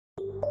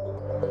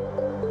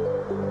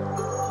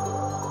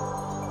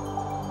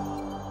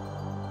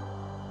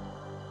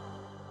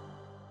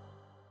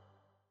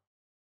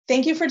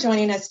Thank you for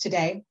joining us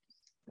today.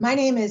 My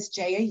name is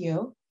Jaya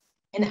Yoo,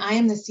 and I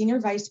am the Senior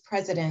Vice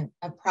President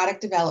of Product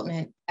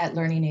Development at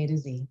Learning A to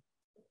Z.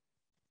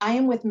 I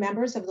am with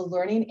members of the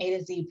Learning A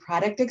to Z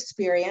Product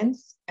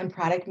Experience and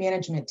Product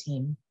Management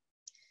team.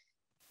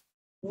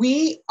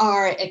 We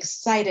are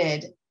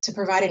excited to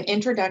provide an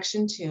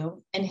introduction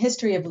to and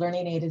history of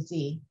Learning A to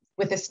Z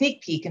with a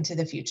sneak peek into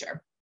the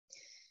future.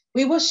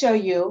 We will show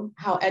you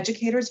how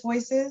educators'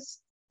 voices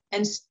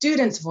and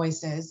students'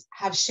 voices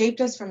have shaped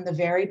us from the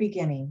very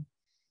beginning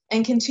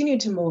and continue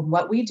to move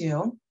what we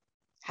do,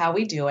 how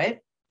we do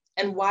it,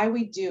 and why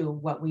we do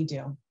what we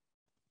do.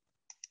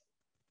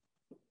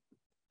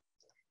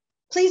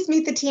 Please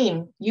meet the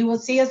team. You will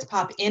see us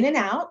pop in and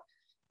out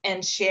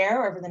and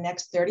share over the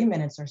next 30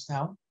 minutes or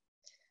so.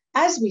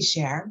 As we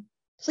share,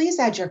 please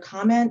add your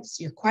comments,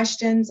 your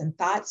questions, and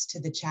thoughts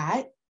to the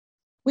chat.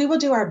 We will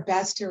do our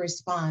best to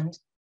respond,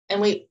 and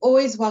we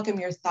always welcome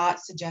your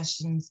thoughts,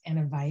 suggestions, and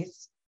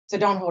advice, so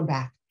don't hold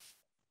back.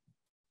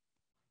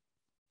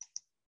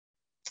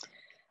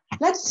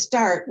 Let's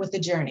start with the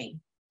journey.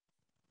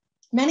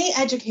 Many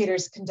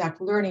educators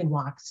conduct learning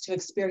walks to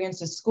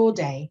experience a school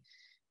day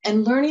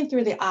and learning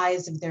through the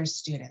eyes of their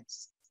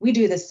students. We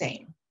do the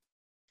same.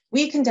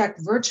 We conduct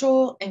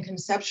virtual and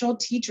conceptual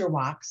teacher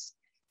walks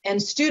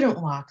and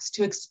student walks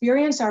to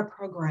experience our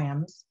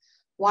programs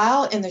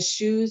while in the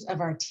shoes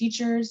of our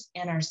teachers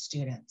and our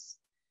students.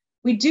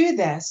 We do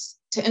this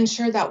to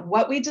ensure that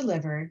what we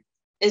delivered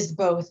is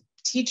both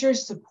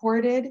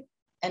teacher-supported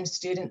and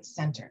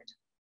student-centered.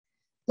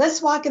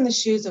 Let's walk in the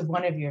shoes of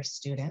one of your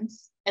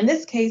students. In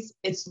this case,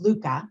 it's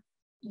Luca.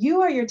 You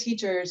or your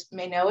teachers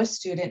may know a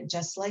student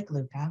just like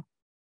Luca.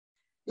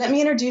 Let me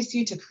introduce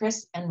you to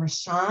Chris and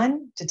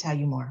Rashawn to tell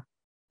you more.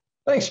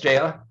 Thanks,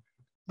 Jaya.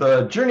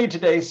 The journey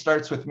today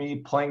starts with me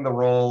playing the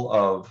role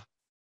of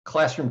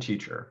classroom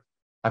teacher.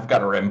 I've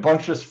got a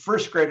rambunctious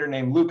first grader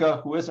named Luca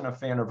who isn't a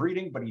fan of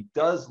reading, but he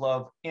does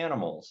love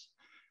animals.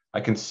 I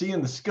can see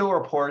in the skill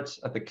reports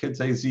at the Kids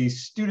AZ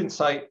student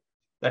site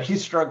that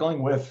he's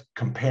struggling with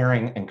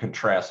comparing and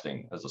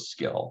contrasting as a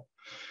skill.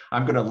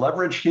 I'm going to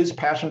leverage his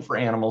passion for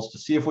animals to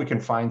see if we can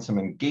find some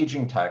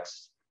engaging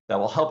texts that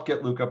will help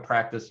get Luca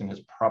practice in his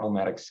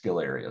problematic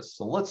skill areas.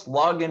 So let's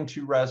log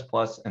into Raz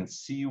Plus and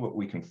see what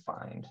we can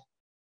find.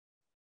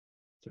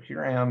 So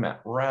here I am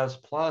at Raz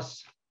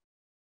Plus.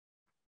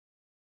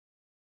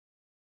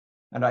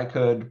 And I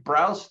could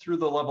browse through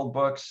the leveled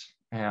books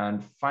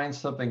and find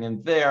something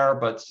in there,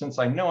 but since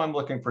I know I'm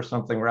looking for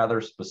something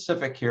rather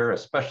specific here,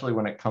 especially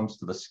when it comes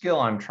to the skill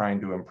I'm trying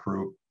to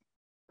improve,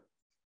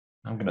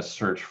 I'm going to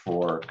search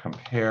for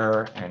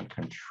compare and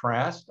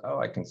contrast. Oh,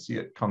 I can see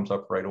it comes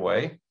up right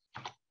away,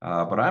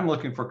 but I'm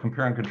looking for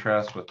compare and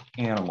contrast with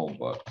animal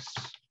books.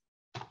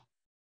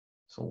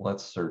 So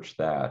let's search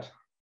that.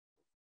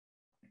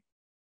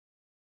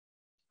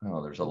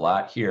 Oh, there's a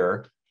lot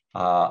here.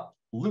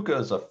 Luca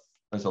is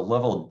a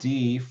level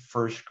D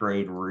first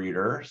grade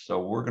reader. So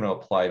we're going to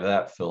apply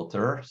that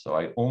filter. So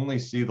I only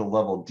see the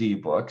level D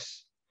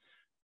books.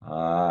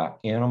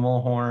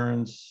 Animal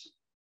horns,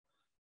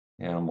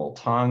 animal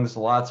tongues,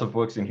 lots of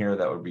books in here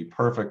that would be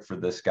perfect for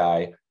this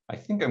guy. I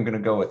think I'm going to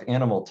go with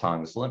animal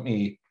tongues. Let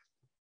me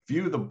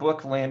view the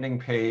book landing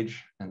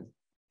page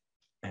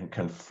and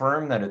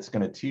confirm that it's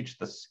going to teach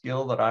the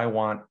skill that I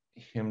want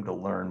him to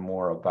learn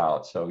more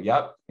about. So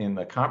yep, in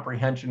the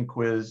comprehension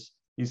quiz,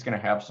 he's going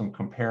to have some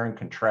compare and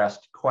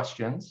contrast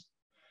questions.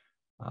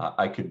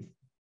 I could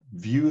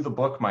view the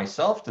book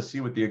myself to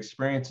see what the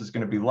experience is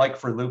going to be like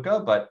for Luca,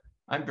 but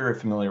I'm very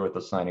familiar with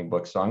assigning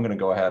books, so I'm going to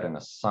go ahead and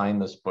assign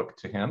this book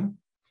to him.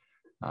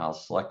 I'll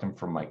select him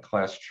from my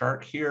class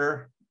chart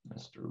here,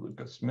 Mr.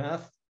 Luca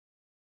Smith,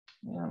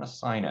 and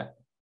assign it.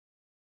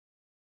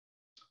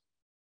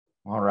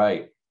 All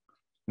right.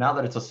 Now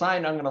that it's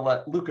assigned, I'm going to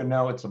let Luca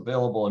know it's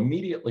available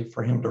immediately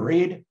for him to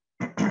read.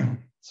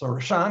 So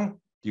Rashawn,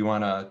 do you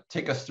want to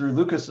take us through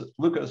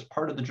Luca's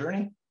part of the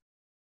journey?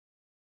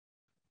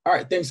 All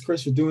right, thanks,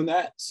 Chris, for doing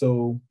that.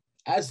 So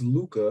as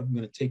Luca, I'm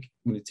going to take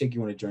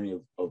you on a journey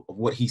of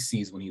what he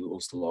sees when he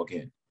goes to log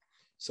in.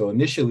 So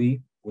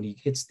initially, when he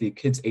hits the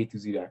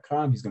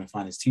kidsa2z.com, he's going to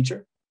find his teacher.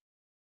 And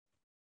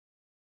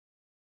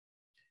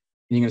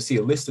you're going to see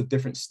a list of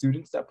different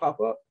students that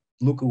pop up.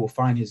 Luca will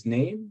find his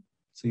name.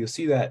 So you'll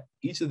see that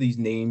each of these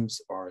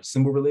names are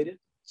symbol related.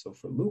 So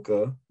for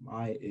Luca,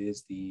 mine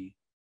is the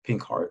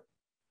pink heart.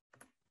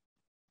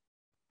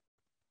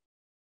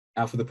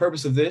 Now, for the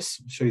purpose of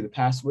this, I'll show you the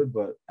password,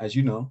 but as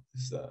you know,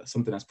 this is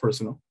something that's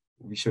personal.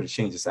 We'll be sure to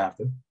change this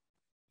after.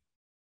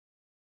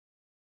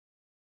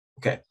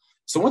 Okay,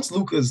 so once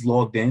Luca is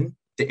logged in,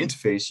 the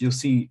interface, you'll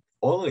see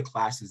all of the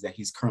classes that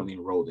he's currently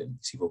enrolled in. You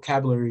see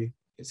vocabulary,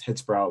 his head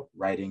sprout,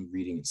 writing,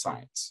 reading, and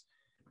science.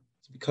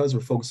 So because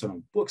we're focusing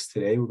on books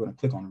today, we're going to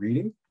click on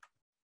reading.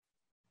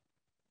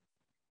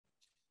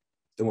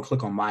 Then we'll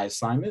click on my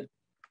assignment.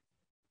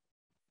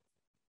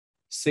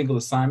 Single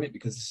assignment,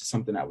 because this is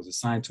something that was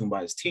assigned to him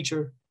by his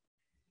teacher.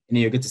 And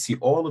then you'll get to see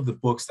all of the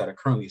books that are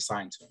currently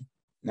assigned to him.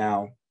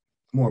 Now,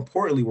 more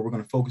importantly, what we're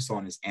going to focus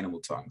on is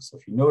Animal Tongue. So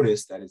if you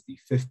notice, that is the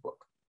 5th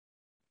book.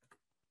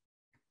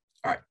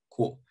 All right,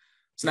 cool.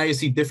 So now you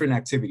see different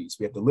activities.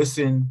 We have the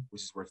listen,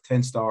 which is worth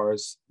 10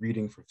 stars,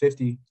 reading for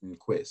 50, and the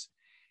quiz.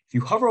 If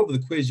you hover over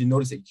the quiz, you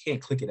notice that you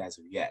can't click it as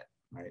of yet,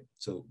 right?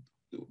 So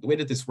the way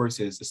that this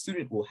works is the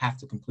student will have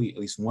to complete at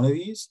least one of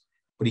these,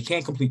 but he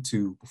can't complete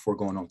two before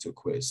going on to a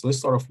quiz. So let's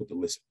start off with the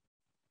listen.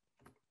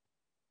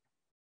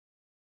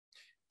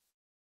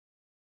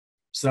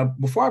 So now,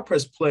 before I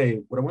press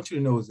play, what I want you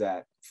to know is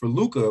that for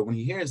Luca, when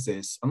he hears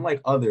this,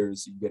 unlike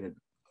others, you get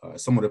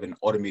somewhat of an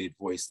automated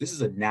voice. This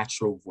is a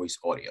natural voice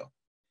audio.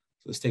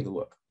 So let's take a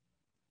look.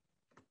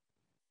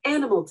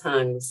 Animal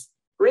Tongues,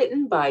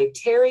 written by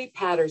Terry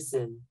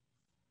Patterson.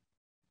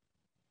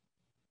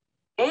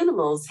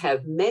 Animals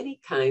have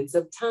many kinds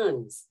of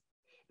tongues.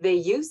 They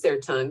use their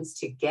tongues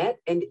to get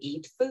and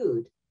eat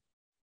food.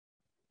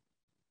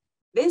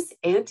 This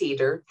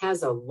anteater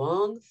has a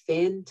long,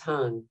 thin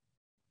tongue.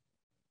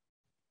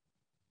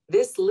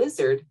 This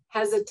lizard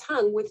has a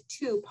tongue with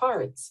two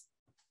parts.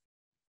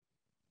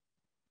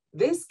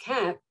 This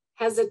cat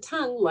has a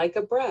tongue like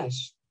a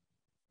brush.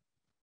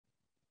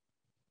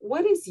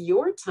 What is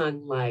your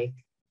tongue like?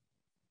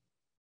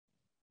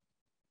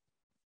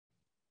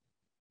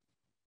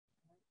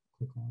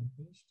 Click on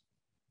finished.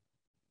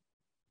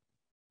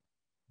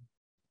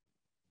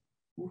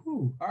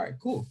 Woohoo! All right,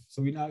 cool.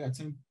 So we now got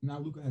 10. Now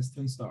Luca has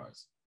 10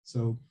 stars.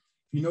 So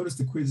if you notice,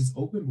 the quiz is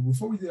open. But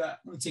before we do that, I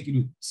want to take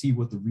you to see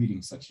what the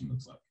reading section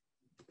looks like.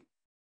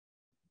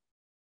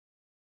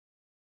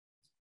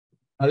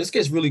 Now this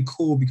gets really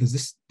cool because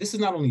this is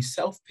not only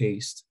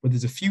self-paced, but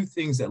there's a few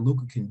things that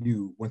Luca can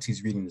do once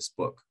he's reading this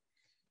book.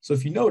 So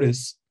if you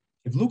notice,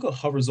 if Luca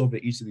hovers over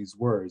each of these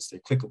words, they're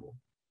clickable.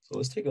 So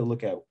let's take a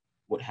look at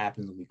what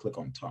happens when we click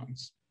on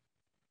tongues.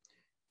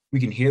 We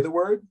can hear the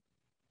word.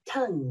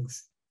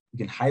 Tongues. We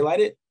can highlight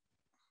it.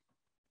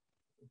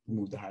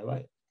 Remove the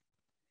highlight.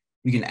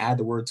 We can add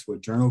the word to a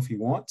journal if he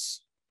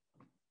wants.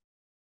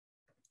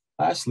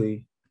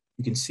 Lastly,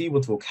 we can see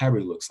what the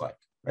vocabulary looks like,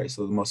 right?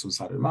 So the muscle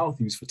inside of the mouth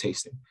used for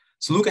tasting.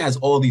 So Luca has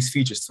all these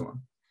features to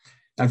him.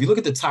 Now, if you look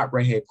at the top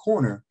right-hand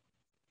corner,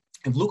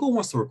 if Luca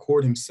wants to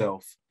record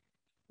himself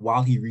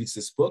while he reads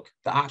this book,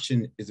 the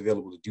option is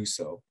available to do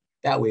so.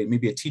 That way,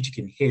 maybe a teacher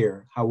can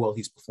hear how well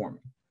he's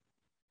performing.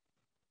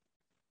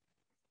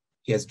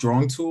 He has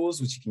drawing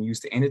tools, which he can use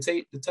to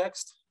annotate the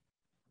text.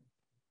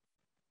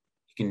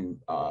 He can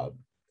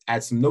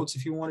add some notes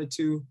if you wanted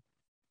to,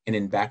 and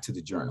then back to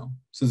the journal.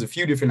 So there's a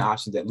few different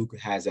options that Luca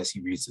has as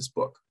he reads this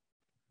book.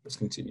 Let's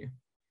continue.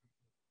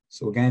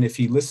 So again, if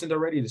he listened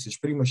already, this is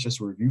pretty much just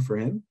a review for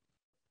him.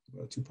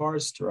 Two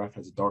parts. Giraffe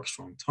has a dark,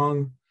 strong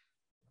tongue,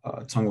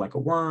 tongue like a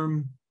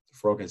worm. The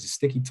frog has a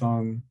sticky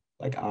tongue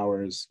like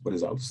ours. What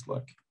does ours look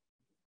like?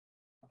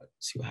 Let's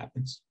see what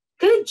happens.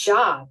 Good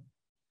job.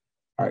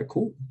 All right,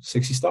 cool.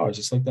 60 stars,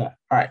 just like that.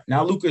 All right,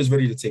 now Luca is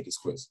ready to take his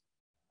quiz.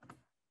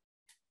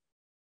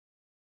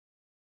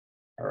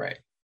 All right,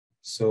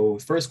 so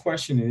first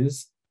question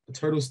is, a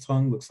turtle's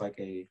tongue looks like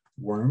a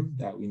worm,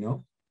 that we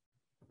know.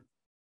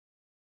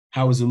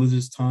 How is a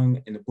lizard's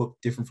tongue in the book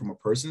different from a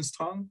person's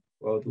tongue?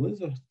 Well, the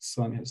lizard's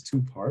tongue has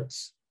two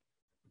parts.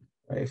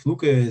 Right? If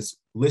Luca has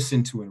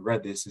listened to and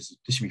read this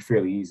should be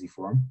fairly easy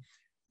for him.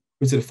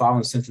 Which of the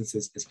following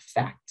sentences is a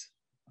fact?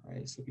 All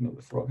right, so we know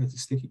the frog has a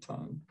sticky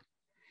tongue.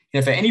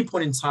 And if at any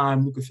point in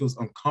time Luca feels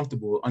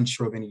uncomfortable,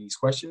 unsure of any of these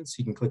questions,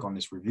 he can click on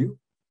this review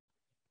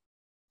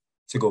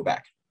to go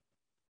back.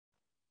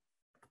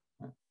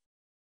 All right.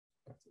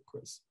 Back to the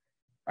quiz.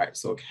 All right,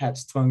 so a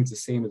cat's tongue is the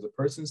same as a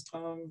person's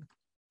tongue.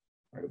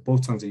 All right,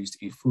 both tongues are used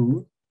to eat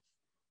food.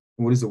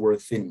 And what does the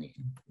word thin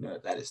mean? No,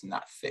 that is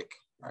not thick.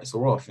 All right, so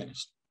we're all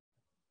finished.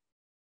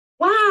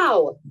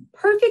 Wow,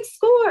 perfect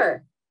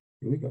score.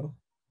 Here we go.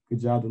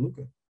 Good job to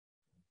Luca. All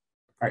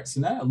right,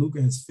 so now that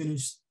Luca has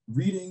finished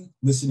reading,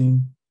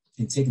 listening,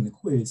 and taking the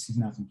quiz, he's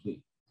now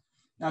complete.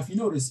 Now, if you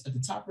notice at the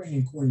top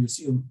right-hand corner, you'll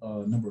see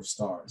a number of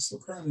stars. So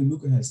currently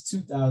Luca has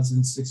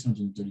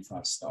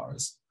 2,635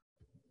 stars.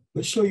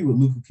 Let's show you what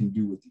Luca can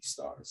do with these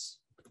stars.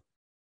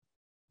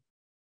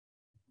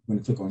 I'm going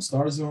to click on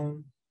Star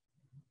Zone.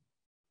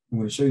 I'm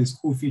going to show you this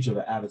cool feature of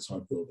an avatar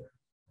builder.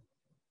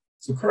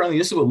 So currently,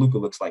 this is what Luca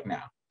looks like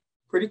now.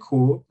 Pretty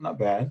cool, not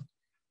bad.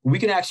 But we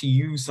can actually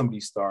use some of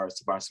these stars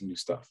to buy some new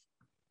stuff.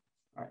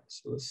 All right,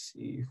 so let's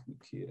see if we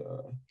could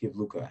give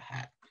Luca a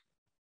hat.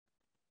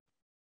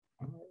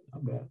 All right,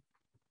 not bad.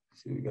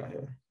 Let's see what we got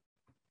here.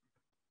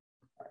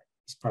 All right,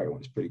 this pirate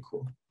one is pretty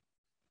cool.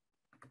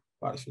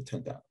 Wow, it's for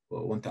 10,000,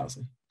 well,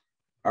 1,000.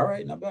 All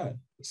right, not bad.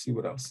 Let's see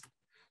what else.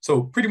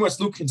 So pretty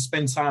much Luke can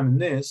spend time in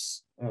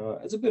this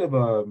as a bit of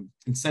a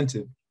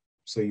incentive,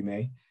 so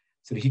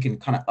that he can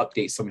kind of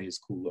update some of his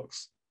cool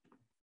looks.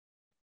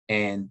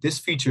 And this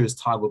feature is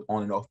toggled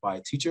on and off by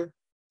a teacher,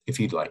 if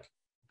you'd like.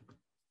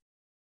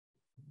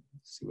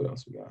 Let's see what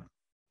else we got.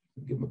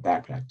 Give him a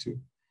backpack too.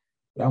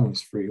 That one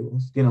is free.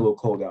 It's getting a little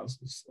cold out.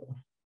 So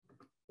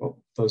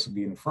well, those would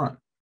be in the front.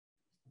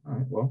 All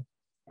right, well,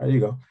 there you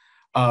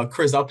go.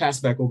 Chris, I'll pass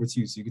it back over to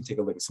you so you can take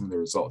a look at some of the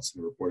results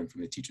and the reporting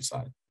from the teacher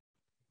side.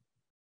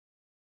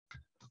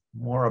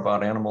 More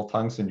about animal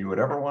tongues than you would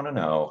ever want to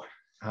know.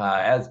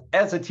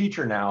 As a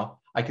teacher now,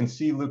 I can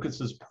see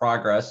Lucas's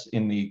progress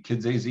in the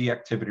Kids AZ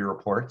activity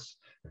reports.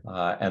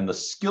 And the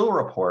skill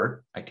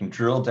report, I can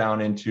drill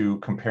down into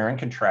compare and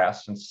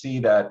contrast and see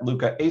that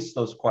Luca aced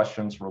those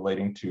questions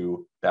relating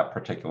to that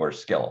particular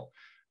skill.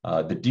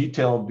 The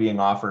detail being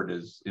offered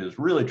is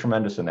really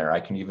tremendous in there. I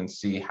can even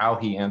see how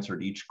he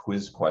answered each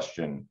quiz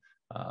question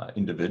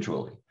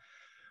individually.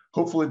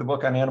 Hopefully the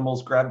book on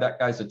animals grabbed that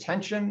guy's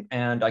attention,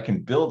 and I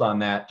can build on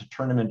that to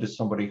turn him into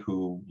somebody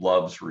who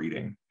loves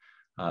reading.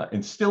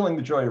 Instilling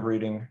the joy of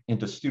reading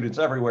into students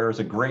everywhere is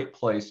a great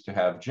place to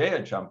have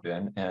Jaya jump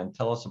in and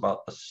tell us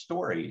about the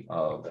story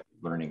of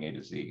Learning A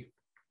to Z.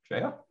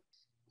 Jaya?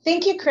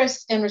 Thank you,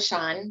 Chris and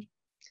Rashawn.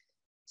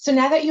 So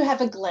now that you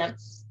have a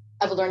glimpse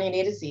of Learning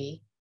A to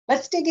Z,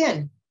 let's dig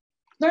in.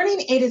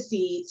 Learning A to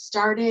Z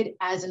started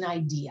as an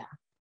idea.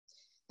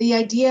 The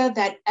idea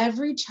that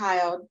every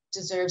child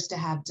deserves to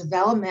have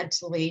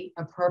developmentally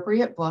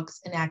appropriate books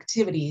and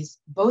activities,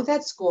 both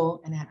at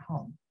school and at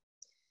home.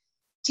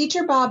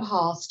 Teacher Bob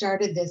Hall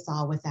started this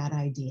all with that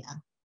idea.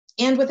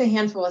 And with a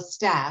handful of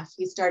staff,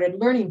 he started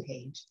Learning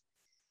Page,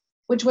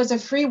 which was a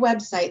free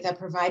website that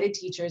provided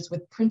teachers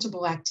with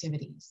printable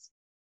activities.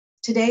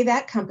 Today,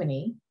 that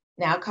company,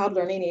 now called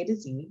Learning A to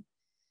Z,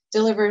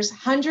 delivers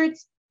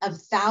hundreds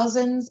of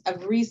thousands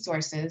of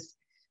resources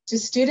to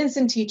students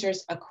and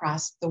teachers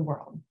across the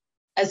world.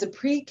 As a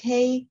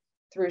pre-K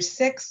through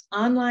 6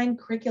 online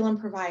curriculum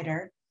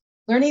provider,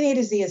 Learning A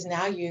to Z is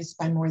now used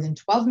by more than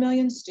 12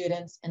 million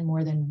students in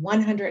more than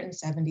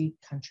 170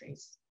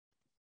 countries.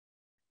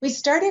 We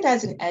started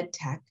as an ed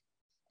tech,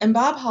 and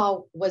Bob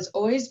Hall was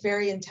always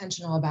very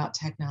intentional about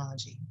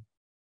technology.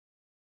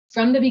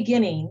 From the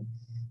beginning,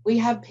 we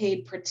have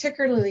paid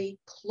particularly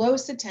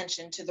close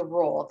attention to the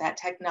role that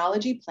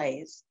technology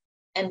plays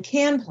and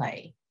can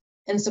play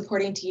in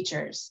supporting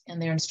teachers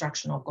and their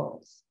instructional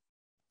goals.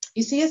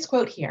 You see his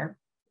quote here.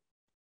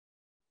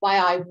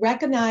 While I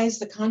recognize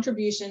the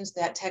contributions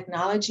that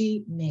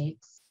technology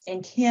makes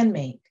and can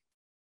make,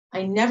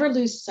 I never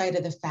lose sight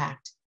of the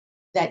fact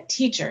that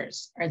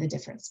teachers are the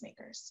difference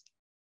makers.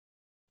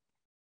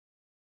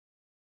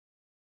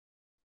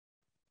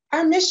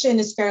 Our mission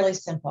is fairly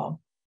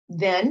simple.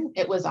 Then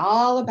it was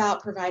all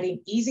about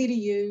providing easy to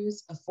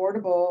use,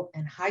 affordable,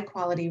 and high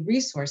quality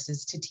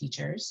resources to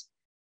teachers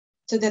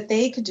so that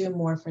they could do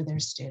more for their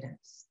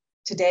students.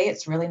 Today,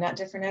 it's really not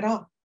different at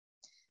all.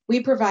 We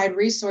provide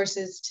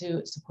resources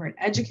to support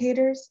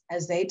educators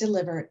as they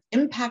deliver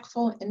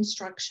impactful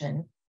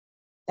instruction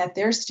that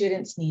their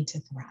students need to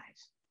thrive.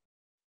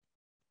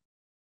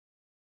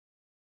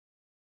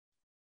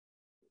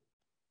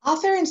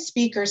 Author and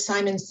speaker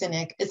Simon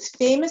Sinek is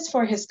famous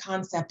for his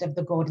concept of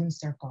the golden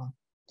circle.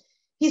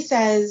 He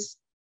says,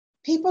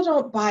 people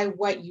don't buy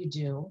what you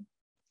do,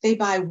 they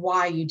buy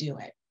why you do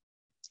it.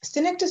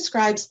 Sinek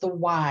describes the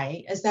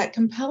why as that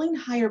compelling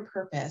higher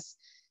purpose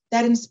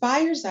that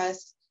inspires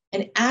us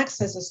and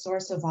acts as a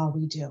source of all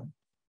we do.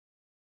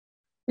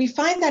 We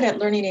find that at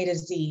Learning A to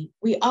Z,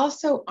 we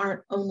also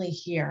aren't only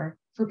here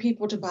for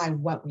people to buy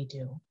what we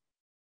do.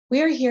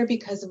 We are here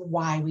because of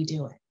why we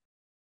do it.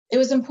 It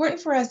was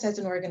important for us as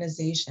an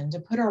organization to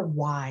put our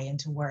why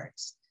into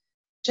words.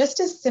 Just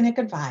as Sinek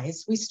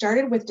advised, we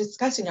started with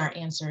discussing our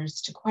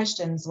answers to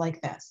questions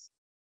like this.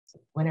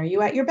 When are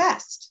you at your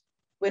best?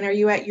 When are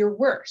you at your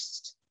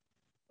worst?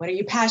 What are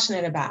you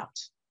passionate about?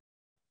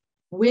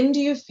 When do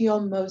you feel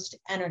most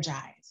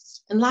energized?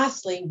 And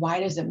lastly, why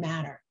does it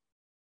matter?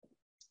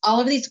 All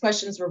of these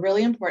questions were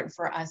really important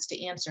for us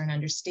to answer and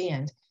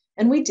understand,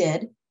 and we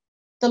did.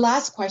 The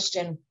last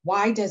question,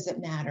 why does it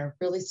matter,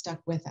 really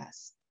stuck with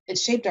us. It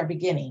shaped our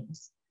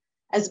beginnings.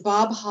 As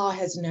Bob Hall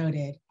has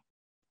noted,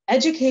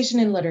 education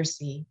and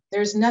literacy,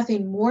 there's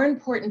nothing more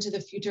important to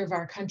the future of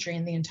our country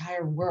and the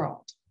entire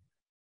world.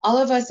 All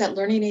of us at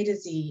Learning A to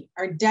Z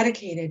are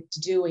dedicated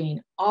to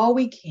doing all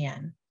we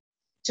can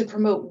to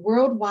promote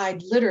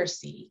worldwide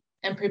literacy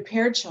and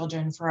prepare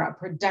children for a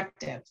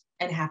productive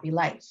and happy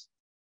life.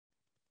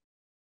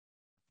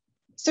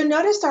 So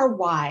notice our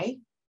why,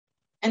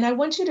 and I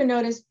want you to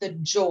notice the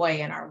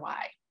joy in our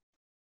why.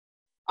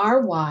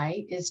 Our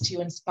why is to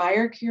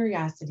inspire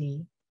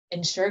curiosity,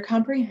 ensure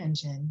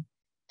comprehension,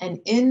 and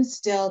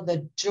instill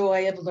the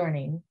joy of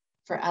learning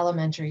for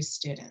elementary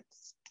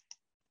students.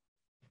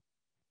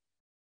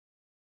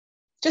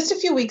 Just a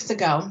few weeks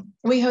ago,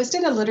 we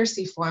hosted a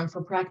literacy forum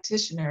for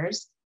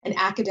practitioners and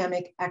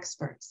academic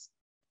experts.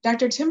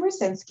 Dr. Tim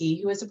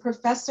Brzezinski, who is a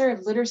professor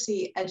of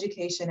literacy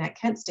education at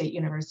Kent State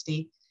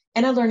University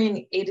and a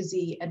Learning A to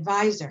Z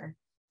advisor,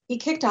 he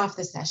kicked off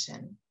the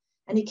session.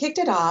 And he kicked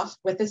it off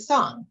with a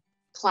song,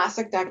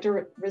 classic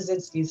Dr.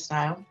 Brzezinski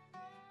style.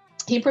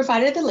 He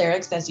provided the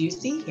lyrics as you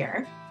see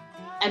here,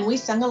 and we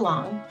sung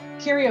along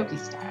karaoke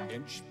style.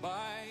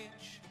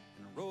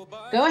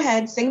 Go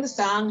ahead, sing the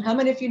song, hum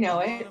it if you know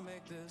it.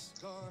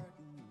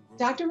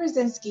 Dr.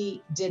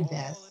 Brzezinski did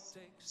this,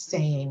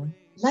 saying,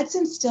 let's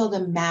instill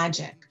the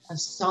magic of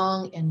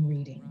song and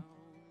reading.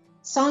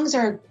 Songs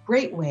are a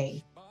great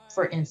way,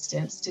 for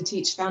instance, to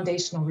teach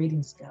foundational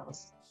reading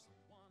skills.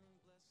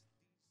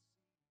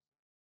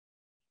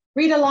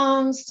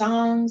 Read-alongs,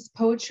 songs,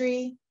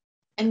 poetry,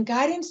 and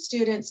guiding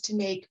students to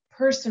make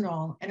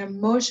personal and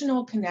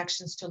emotional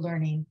connections to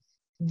learning.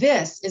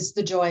 This is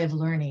the joy of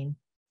learning.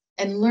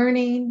 And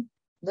learning,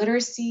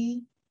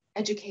 literacy,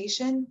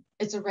 education,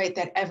 it's a right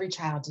that every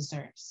child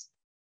deserves.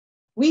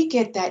 We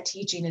get that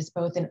teaching is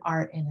both an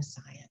art and a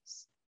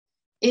science.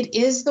 It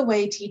is the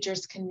way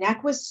teachers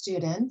connect with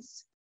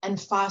students and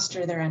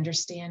foster their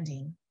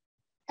understanding.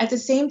 At the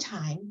same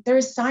time, there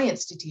is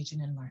science to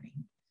teaching and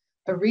learning,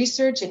 a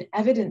research and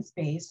evidence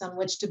base on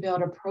which to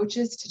build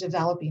approaches to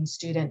developing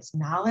students'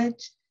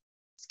 knowledge,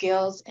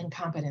 skills, and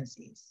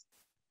competencies.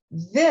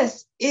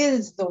 This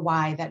is the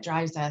why that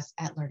drives us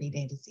at Learning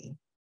A to Z.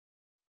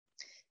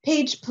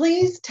 Paige,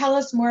 please tell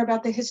us more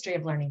about the history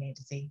of Learning A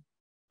to Z.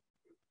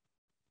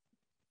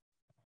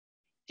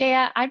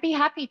 Jaya, I'd be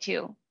happy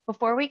to.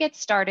 Before we get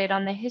started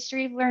on the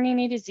history of Learning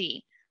A to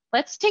Z,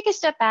 let's take a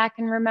step back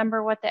and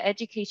remember what the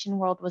education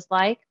world was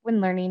like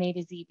when Learning A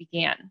to Z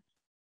began.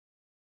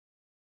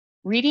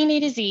 Reading A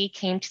to Z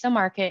came to the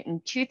market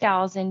in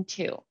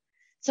 2002.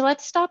 So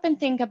let's stop and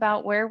think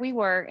about where we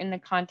were in the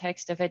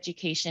context of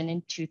education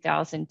in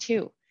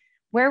 2002.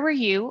 Where were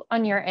you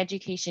on your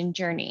education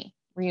journey?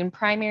 Were you in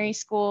primary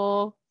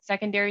school,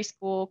 secondary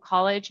school,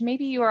 college?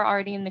 Maybe you were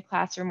already in the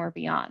classroom or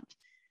beyond.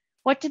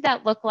 What did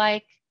that look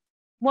like?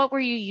 What were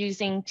you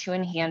using to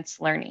enhance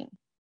learning?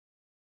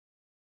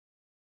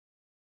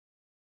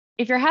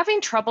 If you're having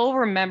trouble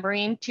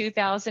remembering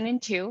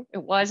 2002, it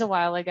was a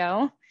while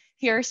ago,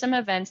 here are some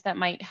events that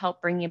might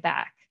help bring you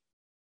back.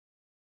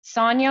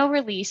 Sanyo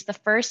released the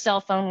first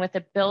cell phone with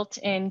a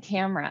built-in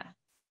camera.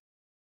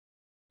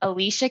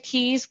 Alicia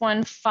Keys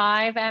won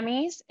 5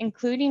 Emmys,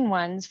 including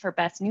ones for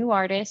Best New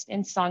Artist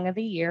and Song of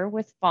the Year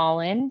with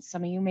Fallen.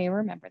 Some of you may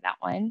remember that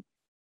one.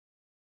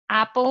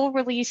 Apple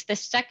released the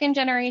second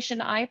generation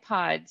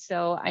iPod.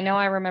 So I know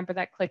I remember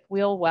that click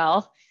wheel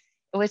well.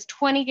 It was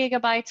 20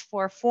 gigabytes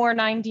for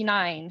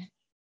 $4.99.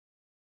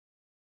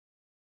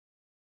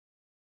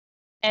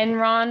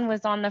 Enron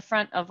was on the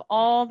front of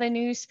all the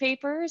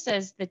newspapers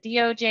as the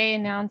DOJ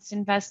announced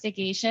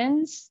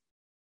investigations.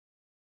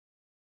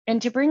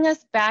 And to bring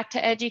us back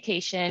to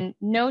education,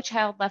 No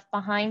Child Left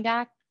Behind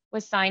Act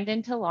was signed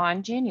into law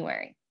in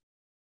January.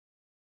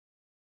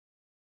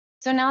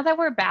 So now that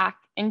we're back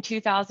in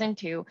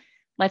 2002,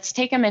 let's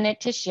take a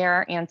minute to share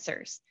our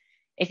answers.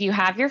 If you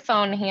have your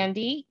phone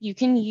handy, you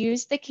can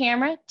use the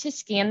camera to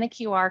scan the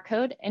QR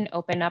code and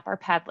open up our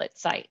Padlet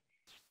site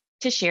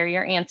to share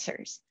your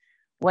answers.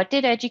 What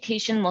did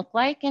education look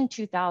like in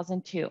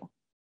 2002?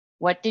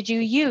 What did you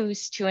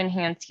use to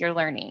enhance your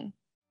learning?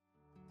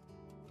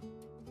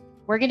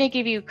 We're going to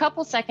give you a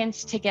couple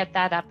seconds to get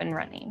that up and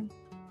running.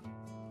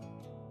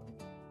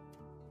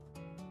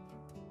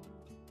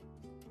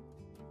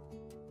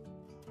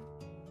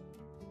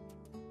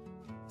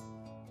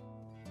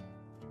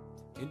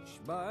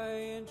 Inch by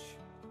inch,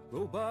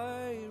 row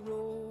by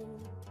row,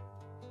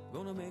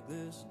 gonna make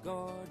this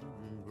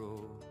garden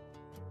grow.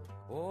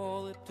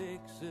 All it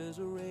takes is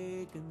a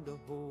rake and a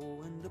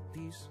hoe and a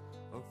piece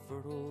of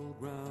fertile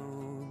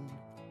ground.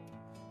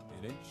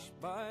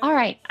 All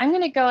right, I'm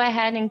going to go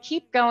ahead and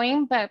keep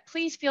going, but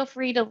please feel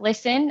free to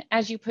listen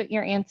as you put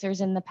your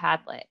answers in the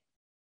Padlet.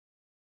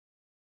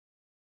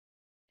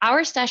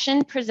 Our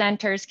session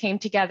presenters came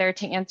together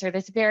to answer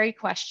this very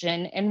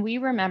question, and we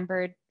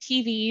remembered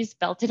TVs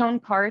belted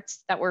on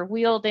carts that were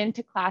wheeled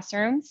into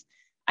classrooms.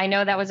 I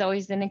know that was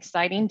always an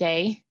exciting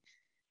day.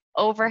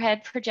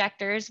 Overhead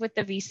projectors with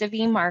the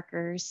vis-a-vis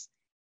markers,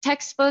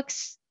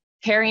 textbooks,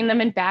 carrying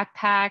them in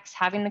backpacks,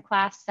 having the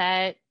class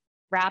set,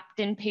 wrapped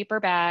in paper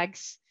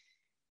bags.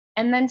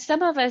 And then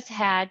some of us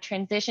had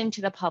transitioned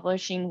to the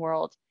publishing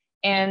world.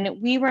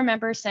 And we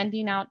remember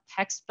sending out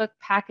textbook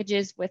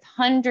packages with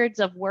hundreds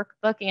of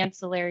workbook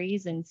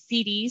ancillaries and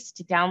CDs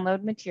to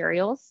download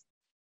materials,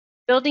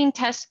 building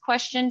test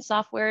question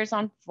softwares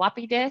on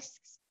floppy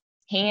disks,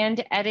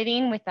 hand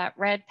editing with that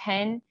red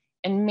pen,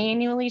 and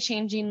manually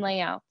changing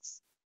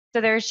layouts. So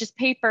there's just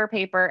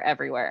paper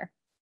everywhere.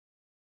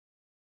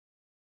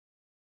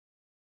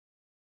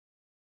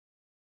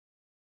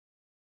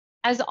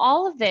 As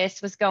all of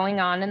this was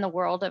going on in the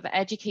world of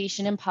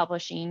education and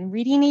publishing,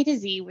 Reading A to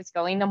Z was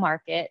going to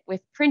market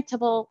with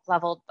printable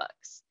leveled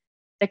books.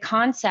 The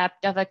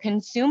concept of a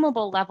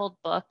consumable leveled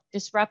book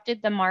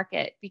disrupted the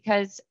market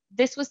because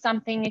this was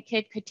something a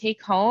kid could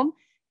take home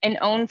and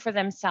own for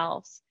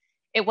themselves.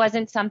 It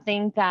wasn't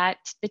something that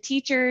the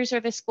teachers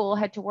or the school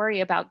had to worry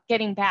about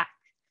getting back.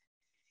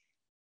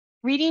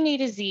 Reading A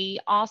to Z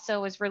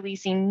also is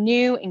releasing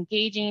new,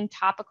 engaging,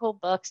 topical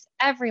books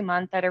every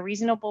month at a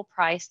reasonable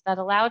price that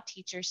allowed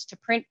teachers to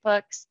print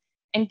books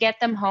and get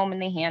them home in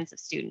the hands of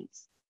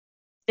students.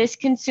 This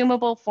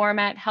consumable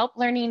format helped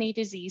Learning A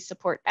to Z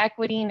support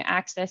equity and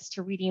access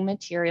to reading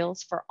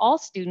materials for all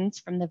students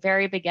from the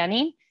very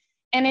beginning,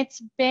 and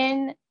it's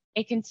been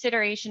a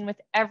consideration with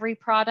every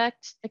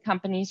product the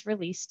company's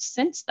released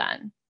since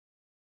then.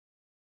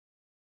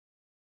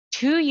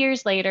 2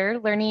 years later,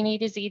 Learning A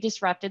to Z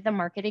disrupted the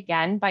market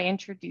again by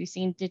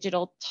introducing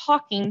digital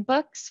talking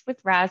books with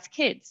Raz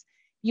Kids.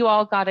 You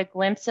all got a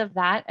glimpse of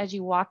that as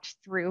you walked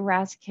through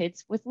Raz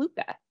Kids with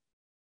Luca.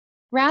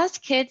 RAS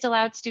Kids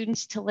allowed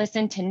students to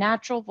listen to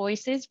natural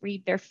voices,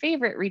 read their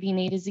favorite Reading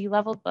A to Z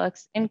level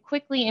books, and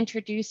quickly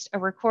introduced a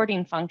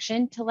recording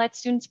function to let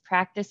students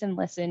practice and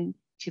listen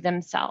to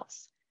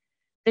themselves.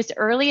 This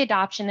early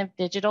adoption of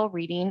digital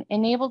reading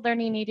enabled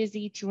Learning A to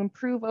Z to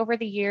improve over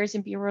the years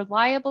and be a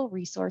reliable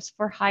resource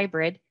for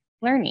hybrid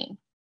learning.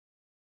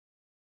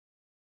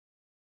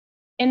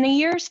 In the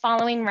years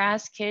following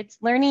RAS Kids,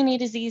 Learning A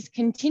to Z's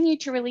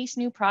continued to release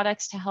new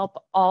products to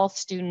help all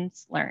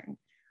students learn.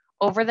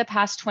 Over the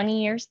past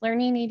 20 years,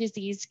 Learning A to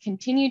Z's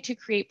continued to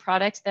create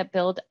products that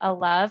build a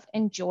love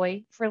and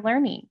joy for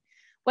learning,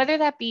 whether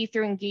that be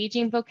through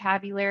engaging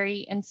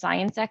vocabulary and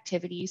science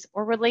activities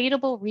or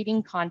relatable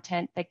reading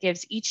content that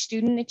gives each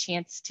student a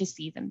chance to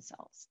see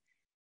themselves.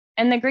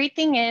 And the great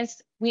thing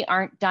is, we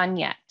aren't done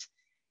yet.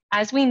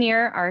 As we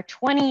near our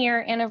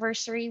 20-year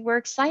anniversary, we're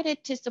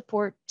excited to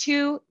support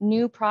 2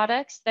 new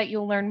products that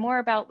you'll learn more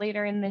about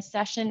later in this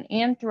session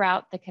and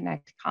throughout the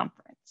Connect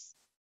conference.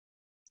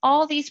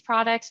 All these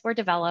products were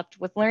developed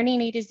with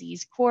Learning A to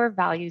Z's core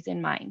values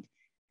in mind,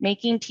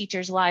 making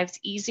teachers' lives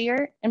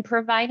easier and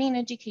providing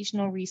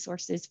educational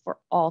resources for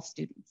all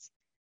students.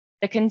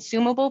 The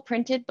consumable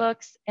printed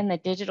books and the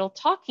digital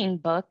talking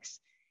books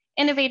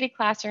innovated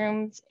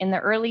classrooms in the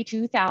early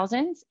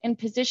 2000s and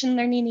positioned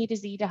Learning A to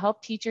Z to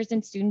help teachers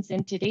and students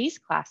in today's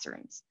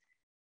classrooms.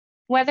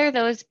 Whether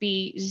those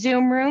be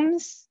Zoom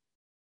rooms,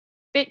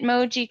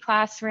 Bitmoji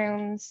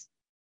classrooms,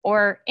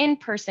 or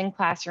in-person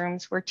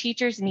classrooms where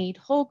teachers need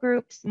whole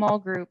group, small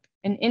group,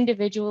 and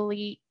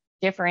individually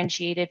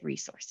differentiated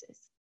resources.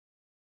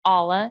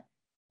 Ala,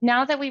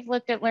 now that we've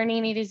looked at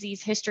Learning A to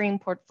Z's history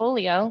and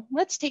portfolio,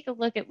 let's take a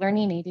look at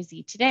Learning A to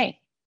Z today.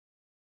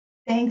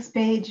 Thanks,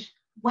 Paige.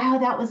 Wow,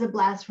 that was a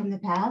blast from the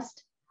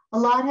past. A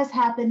lot has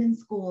happened in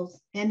schools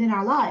and in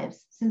our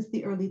lives since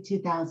the early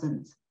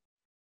 2000s.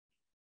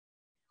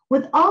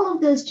 With all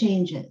of those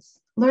changes,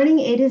 Learning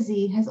A to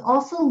Z has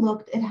also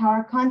looked at how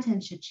our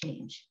content should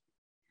change.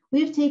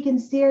 We've taken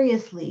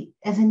seriously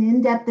as an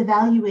in-depth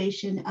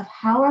evaluation of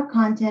how our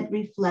content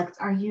reflects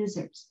our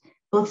users,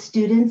 both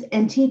students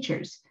and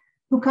teachers,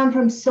 who come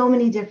from so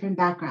many different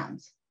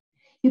backgrounds.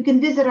 You can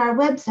visit our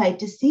website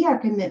to see our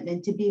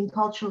commitment to being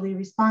culturally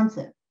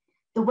responsive.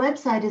 The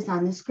website is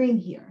on the screen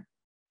here.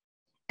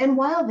 And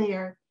while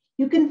there,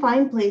 you can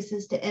find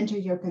places to enter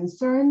your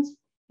concerns,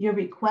 your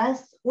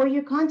requests, or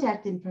your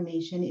contact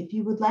information if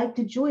you would like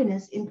to join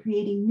us in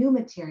creating new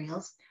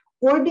materials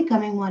or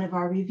becoming one of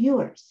our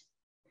reviewers.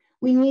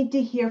 We need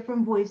to hear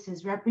from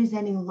voices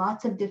representing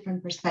lots of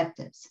different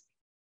perspectives.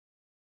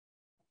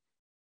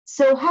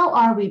 So how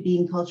are we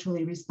being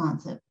culturally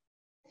responsive?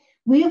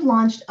 We have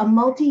launched a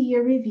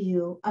multi-year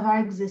review of our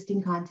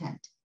existing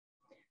content.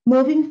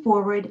 Moving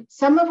forward,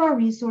 some of our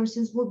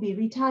resources will be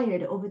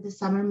retired over the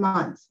summer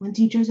months when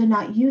teachers are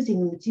not using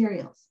the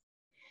materials.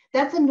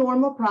 That's a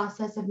normal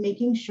process of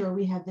making sure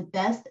we have the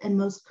best and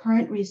most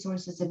current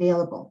resources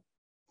available.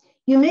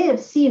 You may have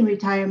seen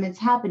retirements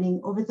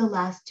happening over the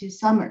last 2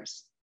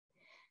 summers.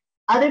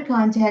 Other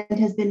content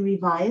has been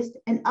revised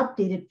and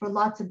updated for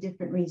lots of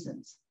different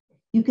reasons.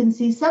 You can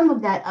see some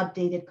of that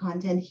updated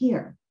content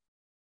here.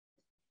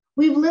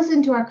 We've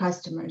listened to our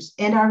customers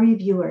and our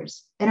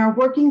reviewers and are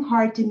working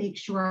hard to make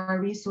sure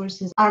our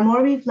resources are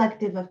more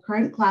reflective of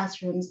current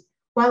classrooms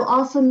while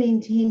also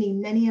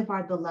maintaining many of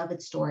our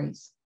beloved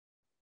stories.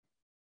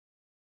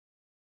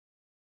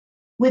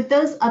 With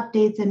those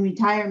updates and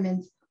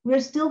retirements,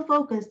 we're still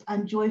focused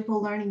on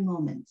joyful learning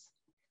moments.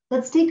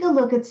 Let's take a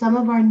look at some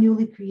of our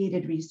newly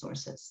created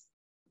resources.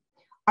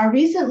 Our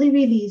recently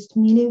released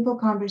Meaningful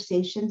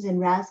Conversations in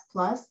RAS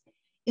Plus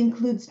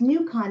includes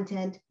new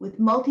content with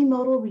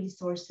multimodal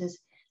resources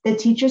that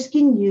teachers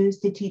can use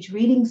to teach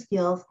reading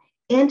skills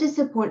and to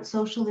support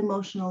social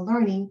emotional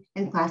learning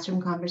and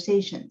classroom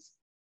conversations.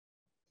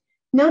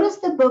 Notice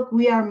the book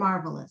We Are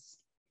Marvelous.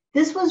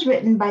 This was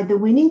written by the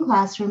winning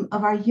classroom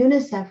of our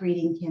UNICEF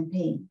reading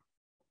campaign.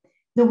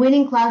 The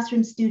winning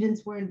classroom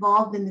students were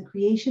involved in the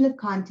creation of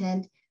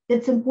content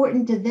that's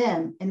important to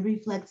them and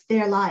reflects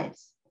their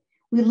lives.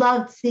 We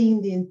loved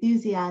seeing the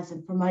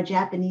enthusiasm from our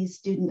Japanese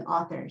student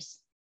authors.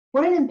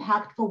 What an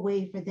impactful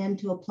way for them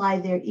to apply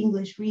their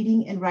English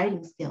reading and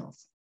writing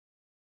skills.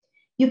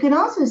 You can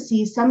also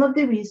see some of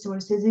the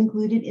resources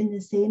included in the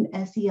same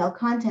SEL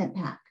content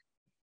pack.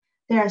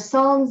 There are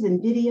songs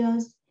and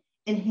videos,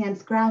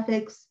 enhanced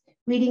graphics,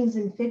 readings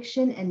in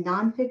fiction and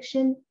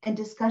nonfiction, and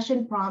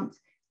discussion prompts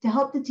to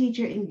help the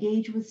teacher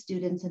engage with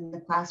students in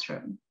the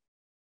classroom.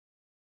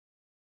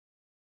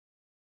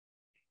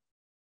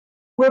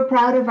 We're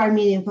proud of our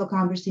Meaningful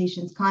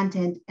Conversations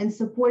content and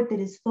support that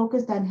is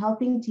focused on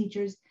helping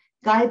teachers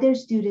guide their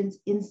students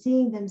in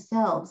seeing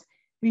themselves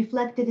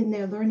reflected in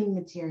their learning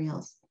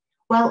materials,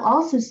 while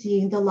also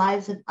seeing the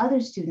lives of other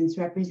students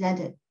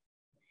represented.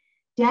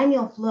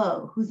 Daniel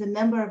Flo, who's a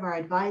member of our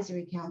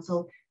advisory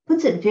council,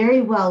 puts it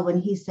very well when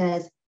he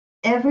says,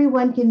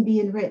 everyone can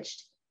be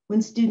enriched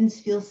when students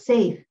feel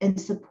safe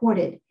and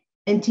supported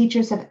and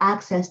teachers have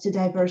access to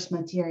diverse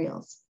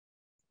materials.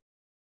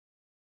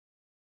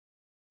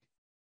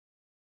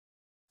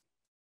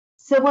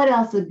 So what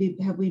else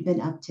have we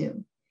been up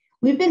to?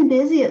 We've been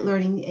busy at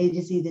Learning A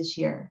to Z this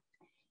year.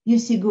 You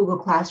see Google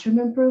Classroom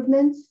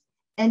improvements,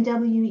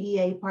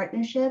 NWEA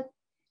partnership,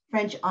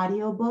 French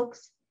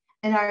audiobooks,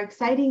 and our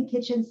exciting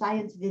Kitchen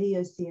Science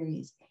video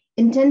series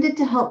intended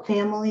to help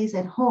families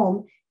at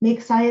home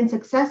make science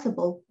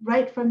accessible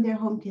right from their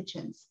home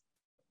kitchens.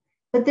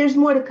 But there's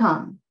more to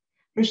come.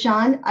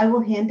 Rashawn, I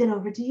will hand it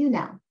over to you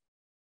now.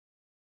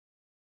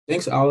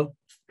 Thanks, Ala.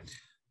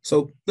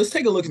 So let's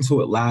take a look into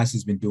what LAS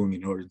has been doing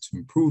in order to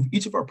improve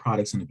each of our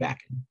products on the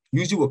back end,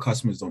 usually what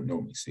customers don't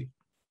normally see.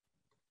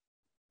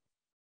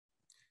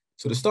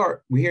 So to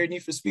start, we're here at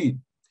Need for Speed.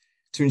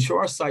 To ensure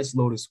our sites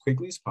load as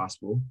quickly as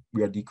possible,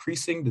 we are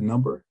decreasing the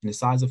number and the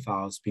size of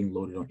files being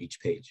loaded on each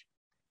page.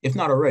 If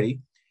not already,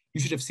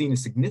 you should have seen a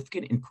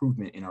significant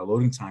improvement in our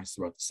loading times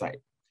throughout the site.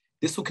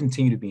 This will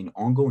continue to be an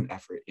ongoing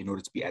effort in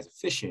order to be as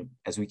efficient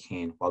as we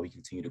can while we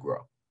continue to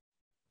grow.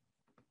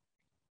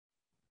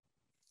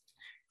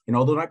 And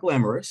although not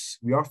glamorous,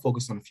 we are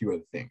focused on a few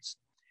other things.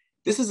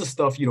 This is the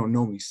stuff you don't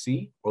normally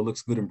see or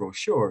looks good in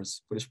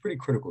brochures, but it's pretty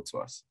critical to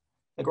us,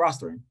 like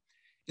rostering.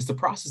 It's the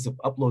process of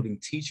uploading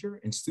teacher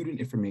and student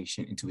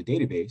information into a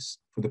database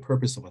for the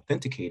purpose of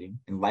authenticating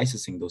and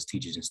licensing those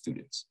teachers and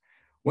students.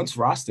 Once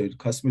rostered,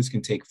 customers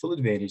can take full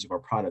advantage of our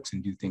products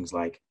and do things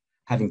like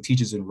having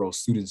teachers enroll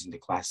students into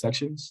class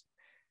sections.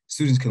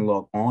 Students can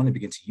log on and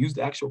begin to use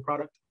the actual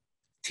product.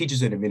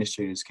 Teachers and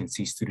administrators can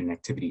see student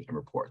activity and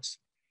reports.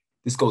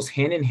 This goes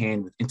hand in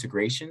hand with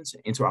integrations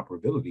and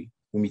interoperability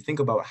when we think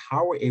about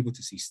how we're able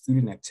to see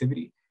student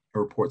activity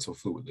and report so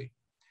fluidly.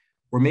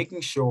 We're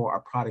making sure our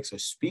products are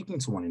speaking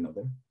to one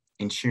another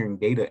and sharing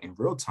data in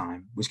real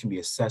time, which can be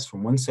accessed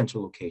from one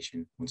central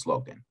location once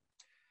logged in.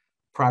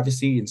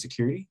 Privacy and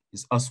security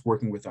is us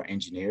working with our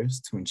engineers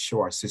to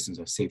ensure our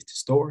systems are safe to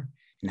store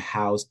and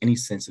house any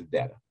sensitive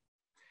data.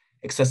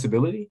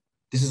 Accessibility,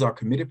 this is our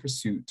committed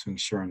pursuit to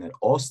ensuring that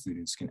all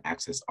students can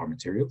access our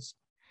materials.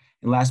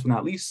 And last but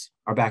not least,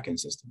 our backend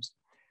systems,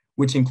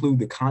 which include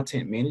the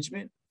content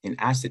management and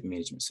asset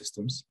management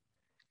systems,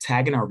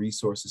 tagging our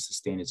resources to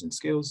standards and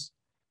skills,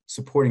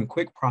 supporting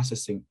quick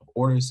processing of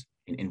orders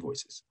and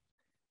invoices.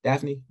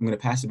 Daphne, I'm going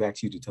to pass it back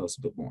to you to tell us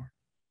a bit more.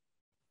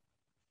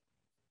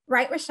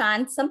 Right,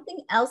 Rashawn, something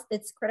else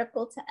that's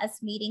critical to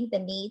us meeting the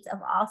needs of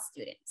all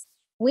students.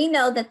 We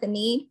know that the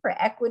need for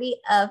equity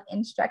of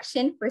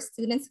instruction for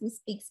students who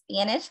speak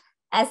Spanish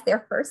as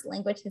their first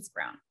language has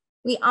grown.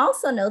 We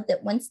also know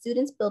that when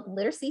students build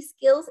literacy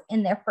skills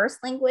in their first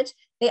language,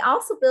 they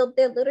also build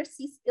their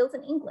literacy skills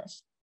in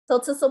English. So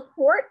to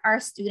support our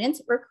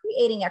students, we're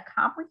creating a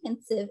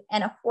comprehensive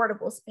and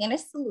affordable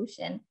Spanish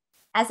solution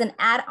as an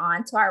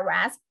add-on to our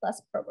RAS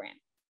Plus program.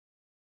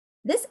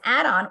 This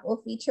add-on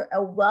will feature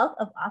a wealth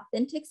of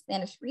authentic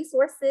Spanish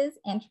resources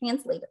and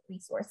translated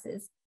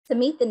resources to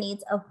meet the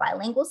needs of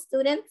bilingual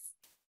students,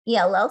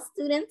 ELL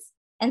students,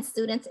 and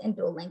students in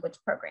dual language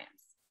programs.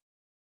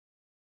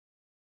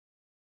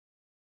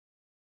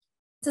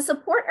 To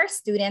support our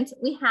students,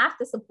 we have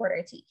to support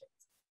our teachers.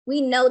 We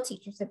know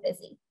teachers are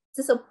busy.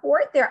 To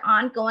support their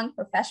ongoing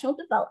professional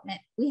development,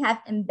 we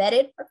have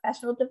embedded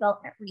professional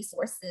development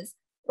resources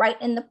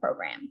right in the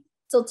program,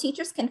 so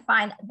teachers can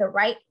find the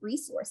right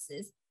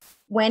resources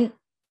when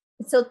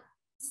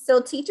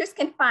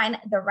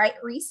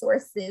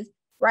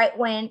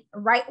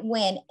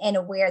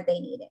and where they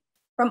need it.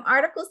 From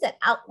articles that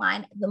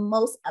outline the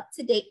most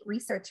up-to-date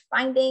research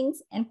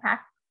findings and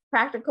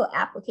practical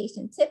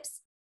application tips,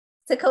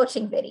 to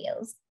coaching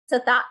videos, to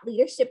thought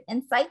leadership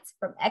insights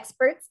from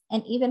experts,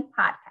 and even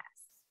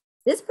podcasts.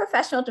 This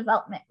professional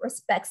development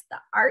respects the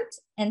art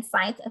and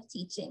science of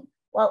teaching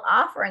while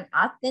offering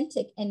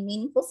authentic and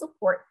meaningful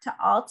support to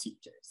all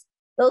teachers,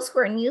 those who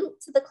are new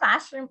to the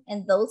classroom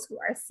and those who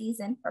are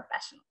seasoned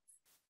professionals.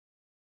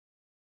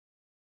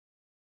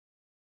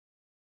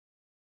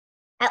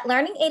 At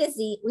Learning A to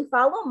Z, we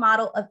follow a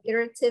model of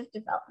iterative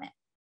development,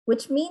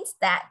 which means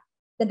that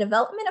the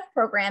development of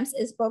programs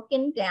is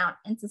broken down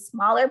into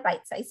smaller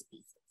bite-sized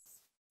pieces.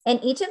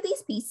 And each of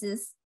these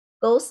pieces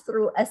goes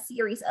through a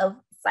series of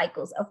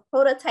cycles of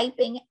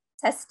prototyping,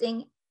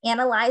 testing,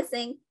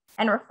 analyzing,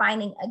 and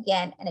refining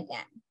again and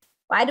again.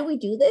 Why do we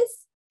do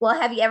this? Well,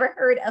 have you ever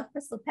heard of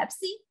Crystal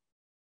Pepsi,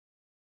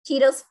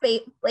 Cheetos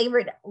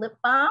flavored lip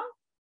balm,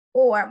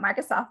 or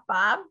Microsoft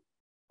Bob?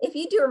 If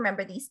you do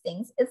remember these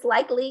things, it's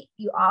likely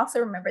you also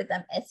remember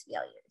them as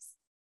failures.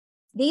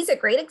 These are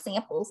great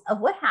examples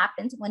of what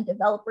happens when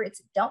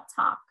developers don't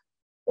talk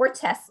or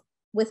test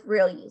with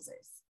real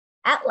users.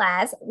 At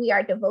LAS, we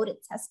are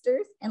devoted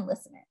testers and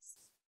listeners.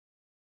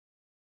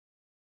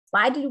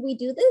 Why do we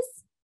do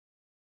this?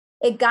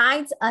 It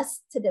guides us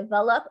to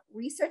develop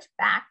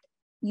research-backed,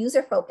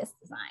 user-focused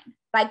design.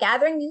 By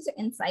gathering user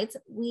insights,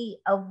 we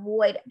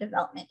avoid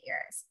development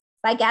errors.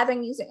 By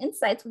gathering user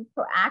insights, we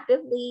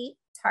proactively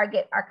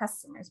target our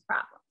customers'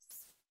 problems.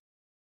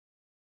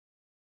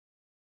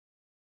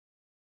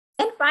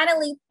 And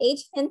finally,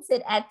 Paige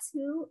hinted at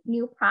 2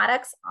 new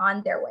products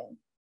on their way.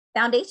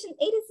 Foundation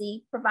A to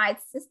Z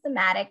provides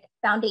systematic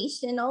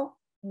foundational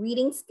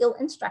reading skill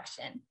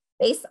instruction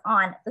based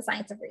on the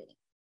science of reading.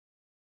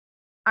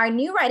 Our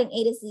new Writing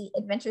A to Z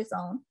Adventure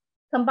Zone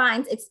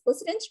combines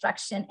explicit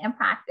instruction and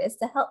practice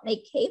to help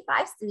make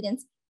K-5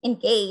 students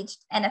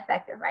engaged and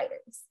effective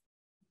writers.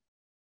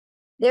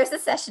 There's a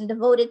session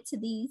devoted to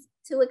these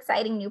two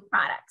exciting new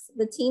products.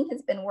 The team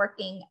has been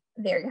working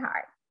very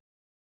hard.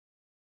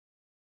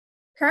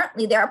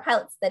 Currently, there are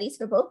pilot studies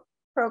for both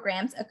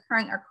programs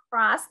occurring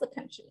across the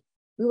country.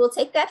 We will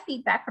take that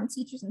feedback from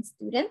teachers and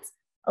students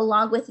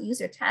along with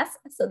user tests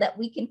so that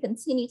we can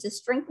continue to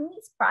strengthen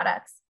these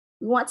products.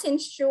 We want to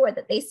ensure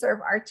that they serve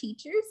our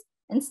teachers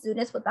and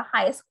students with the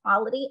highest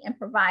quality and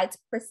provides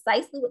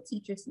precisely what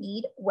teachers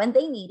need when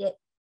they need it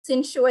to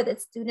ensure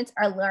that students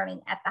are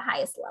learning at the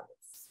highest levels.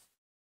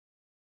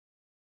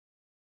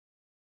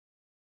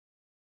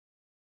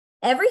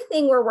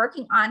 Everything we're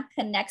working on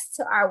connects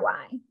to our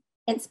why: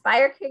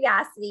 inspire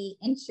curiosity,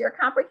 ensure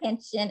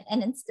comprehension,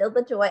 and instill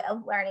the joy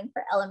of learning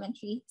for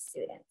elementary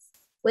students,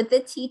 with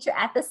the teacher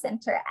at the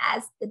center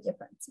as the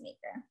difference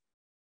maker.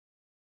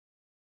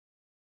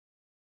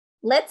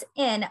 Let's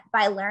end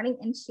by learning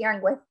and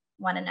sharing with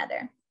one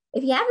another.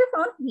 If you have your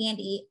phone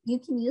handy, you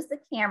can use the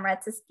camera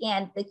to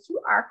scan the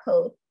QR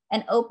code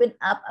and open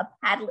up a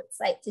Padlet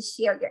site to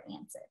share your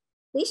answer.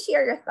 Please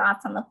share your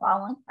thoughts on the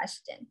following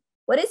question.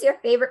 What is your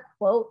favorite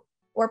quote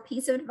or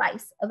piece of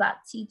advice about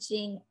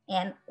teaching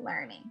and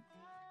learning?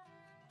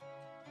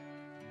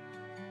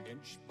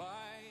 Inch by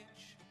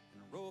inch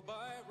and row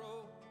by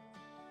row.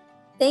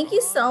 Thank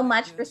you so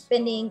much for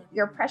spending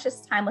your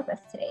precious time with us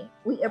today.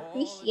 We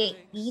appreciate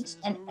each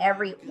and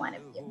every one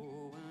of you.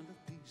 And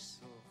a piece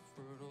of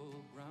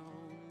fertile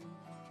ground.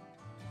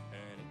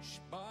 And inch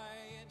by